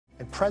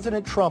And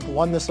President Trump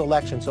won this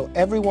election, so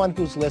everyone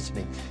who's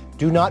listening,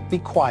 do not be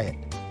quiet.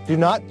 Do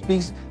not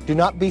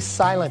be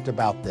silent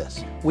about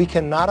this. We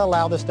cannot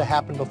allow this to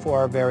happen before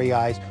our very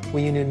eyes.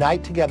 We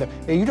unite together.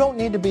 Now, you don't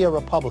need to be a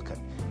Republican.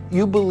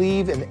 You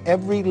believe in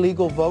every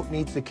legal vote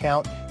needs to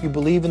count. You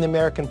believe in the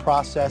American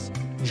process.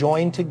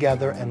 Join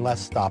together and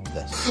let's stop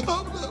this. I'm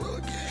not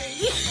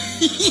okay.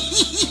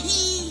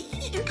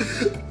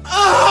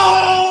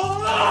 Oh!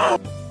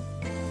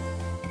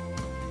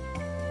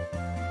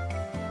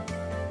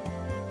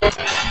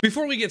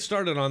 Before we get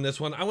started on this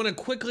one, I want to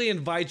quickly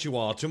invite you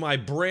all to my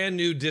brand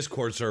new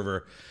Discord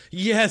server.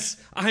 Yes,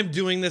 I'm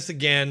doing this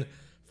again.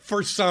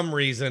 For some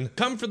reason.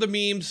 Come for the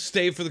memes,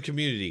 stay for the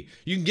community.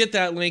 You can get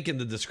that link in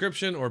the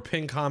description or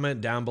pinned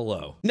comment down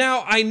below.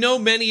 Now, I know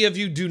many of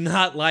you do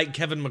not like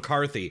Kevin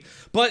McCarthy,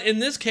 but in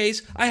this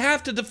case, I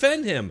have to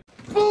defend him.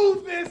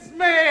 Move this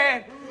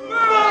man!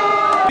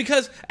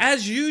 Because,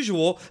 as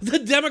usual, the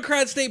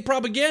Democrat state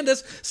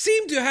propagandists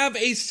seem to have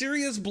a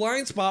serious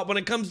blind spot when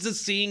it comes to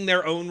seeing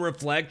their own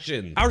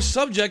reflection. Our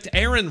subject,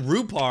 Aaron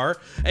Rupar,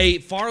 a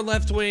far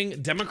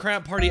left-wing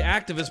Democrat Party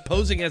activist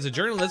posing as a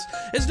journalist,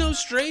 is no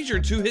stranger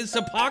to his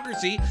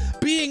hypocrisy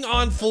being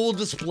on full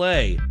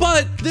display.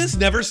 But this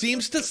never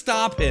seems to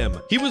stop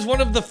him. He was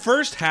one of the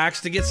first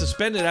hacks to get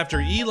suspended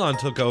after Elon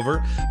took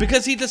over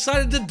because he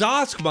decided to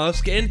dox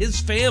Musk and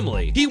his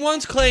family. He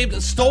once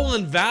claimed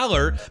stolen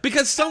valor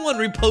because someone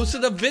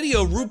reposted a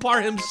video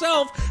Rupar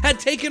himself had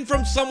taken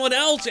from someone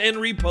else and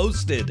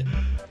reposted.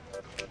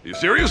 You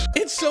serious?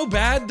 It's so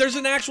bad, there's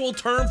an actual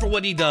term for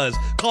what he does,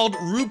 called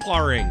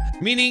Ruparing,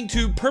 meaning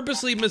to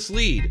purposely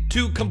mislead,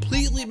 to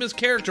completely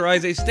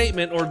mischaracterize a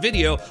statement or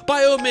video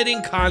by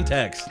omitting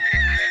context.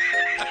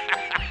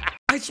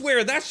 I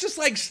swear, that's just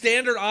like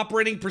standard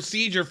operating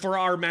procedure for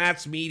our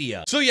mass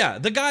media. So yeah,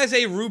 the guy's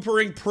a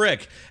Ruparing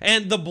prick,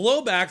 and the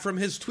blowback from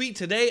his tweet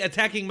today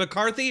attacking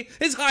McCarthy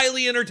is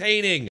highly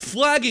entertaining.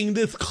 Flagging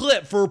this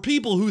clip for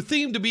people who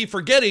seem to be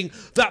forgetting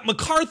that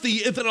McCarthy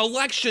is an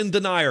election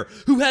denier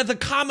who has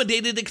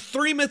accommodated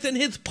extremists in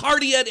his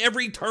party at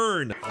every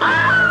turn.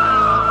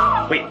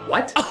 Wait,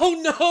 what?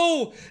 Oh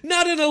no,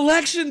 not an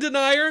election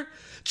denier.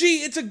 Gee,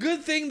 it's a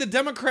good thing the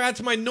Democrats'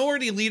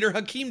 minority leader,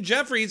 Hakeem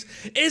Jeffries,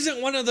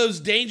 isn't one of those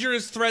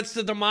dangerous threats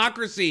to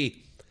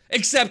democracy.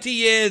 Except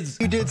he is.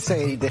 You did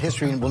say that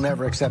history will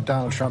never accept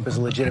Donald Trump as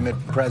a legitimate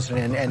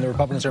president, and the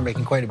Republicans are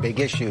making quite a big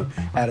issue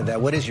out of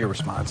that. What is your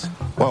response?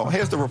 Well,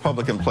 here's the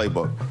Republican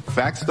playbook.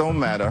 Facts don't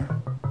matter.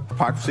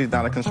 Hypocrisy is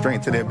not a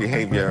constraint to their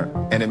behavior,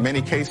 and in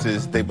many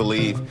cases, they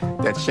believe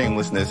that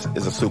shamelessness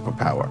is a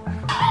superpower.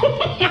 Oh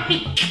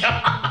my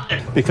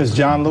God! Because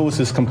John Lewis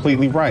is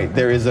completely right.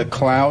 There is a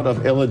cloud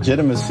of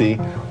illegitimacy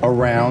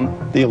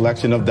around the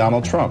election of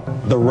Donald Trump.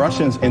 The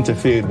Russians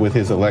interfered with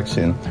his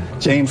election.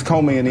 James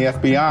Comey and the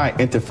FBI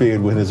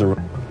interfered with his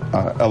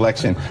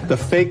election. The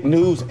fake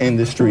news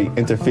industry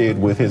interfered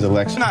with his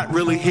election. You're not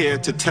really here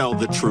to tell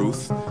the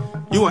truth.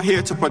 You are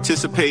here to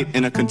participate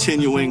in a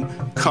continuing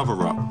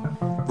cover-up.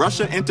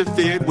 Russia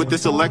interfered with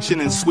this election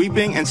in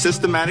sweeping and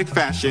systematic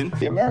fashion.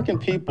 The American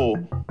people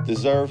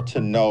deserve to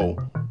know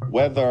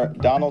whether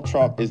Donald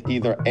Trump is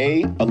either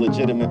A, a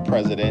legitimate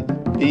president,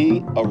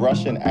 B, a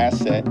Russian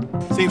asset.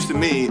 Seems to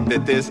me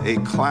that there's a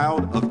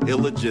cloud of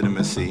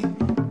illegitimacy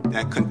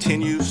that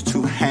continues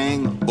to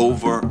hang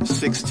over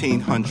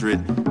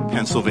 1600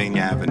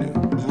 Pennsylvania Avenue.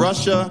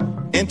 Russia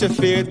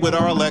interfered with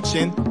our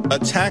election,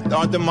 attacked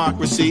our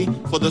democracy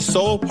for the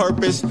sole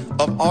purpose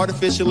of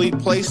artificially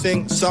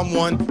placing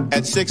someone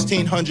at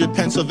 1600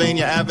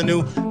 Pennsylvania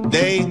Avenue.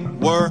 They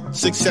were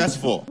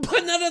successful.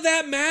 But none of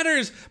that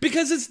matters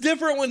because it's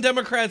different when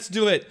Democrats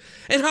do it.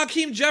 And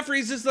Hakeem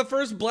Jeffries is the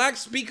first black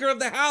Speaker of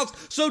the House,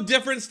 so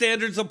different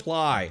standards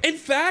apply. In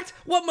fact,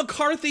 what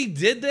McCarthy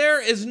did there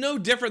is no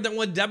different than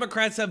what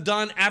Democrats have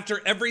done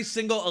after every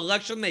single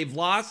election they've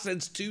lost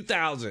since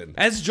 2000.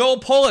 As Joel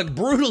Pollack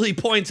brutally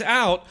points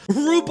out,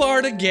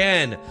 Rupart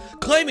again,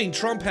 claiming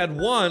Trump had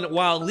won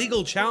while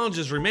legal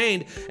challenges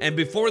remained and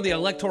before the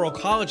Electoral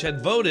College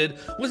had voted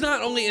was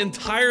not only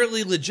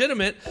entirely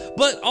legitimate,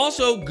 but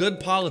also good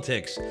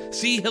politics.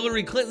 See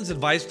Hillary Clinton's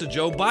advice to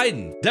Joe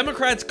Biden.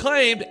 Democrats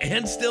claimed,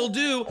 and still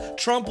do,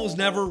 Trump was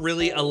never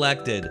really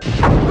elected.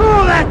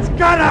 Oh, that's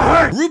gotta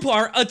hurt!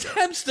 Rupar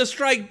attempts to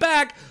strike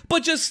back,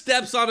 but just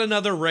steps on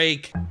another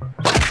rake.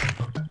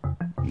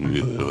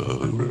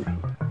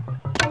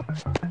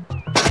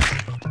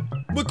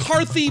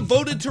 McCarthy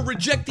voted to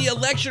reject the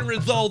election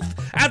results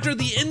after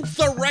the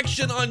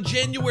insurrection on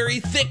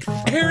January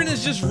 6th. Aaron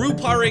is just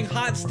Ruparing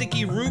hot,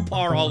 sticky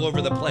Rupar all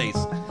over the place.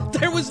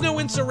 There was no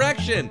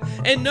insurrection.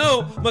 And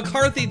no,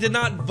 McCarthy did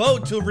not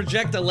vote to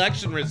reject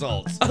election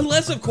results.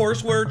 Unless, of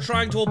course, we're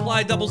trying to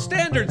apply double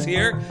standards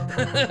here,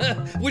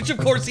 which of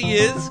course he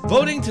is.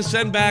 Voting to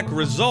send back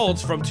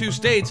results from 2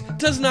 states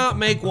does not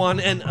make one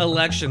an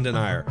election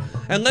denier,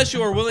 unless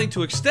you are willing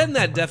to extend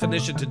that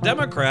definition to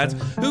Democrats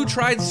who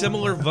tried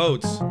similar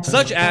votes,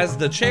 such as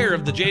the chair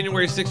of the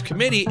January 6th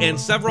committee and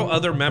several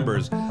other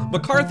members.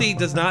 McCarthy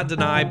does not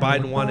deny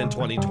Biden won in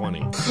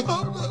 2020. I'm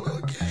not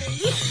okay.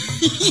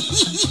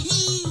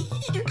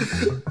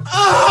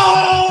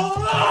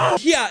 Oh!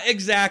 Yeah,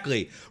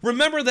 exactly.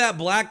 Remember that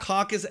Black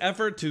Caucus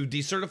effort to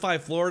decertify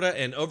Florida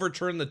and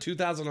overturn the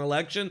 2000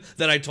 election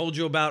that I told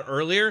you about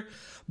earlier?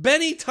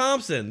 Benny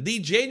Thompson, the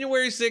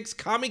January 6th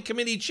Commie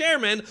Committee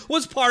chairman,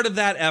 was part of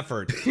that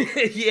effort.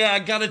 Yeah, I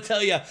gotta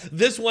tell you,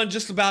 this one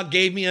just about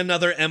gave me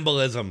another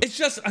embolism. It's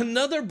just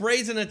another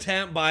brazen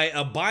attempt by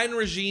a Biden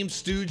regime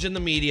stooge in the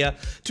media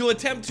to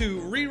attempt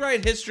to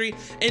rewrite history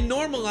and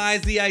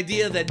normalize the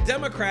idea that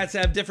Democrats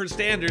have different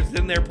standards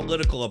than their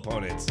political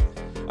opponents.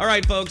 All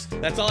right, folks,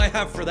 that's all I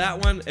have for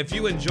that one. If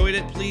you enjoyed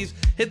it, please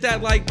hit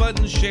that like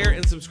button, share,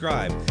 and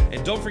subscribe.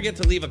 And don't forget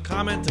to leave a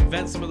comment to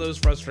vent some of those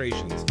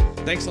frustrations.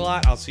 Thanks a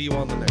lot. I'll see you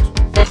on the next one.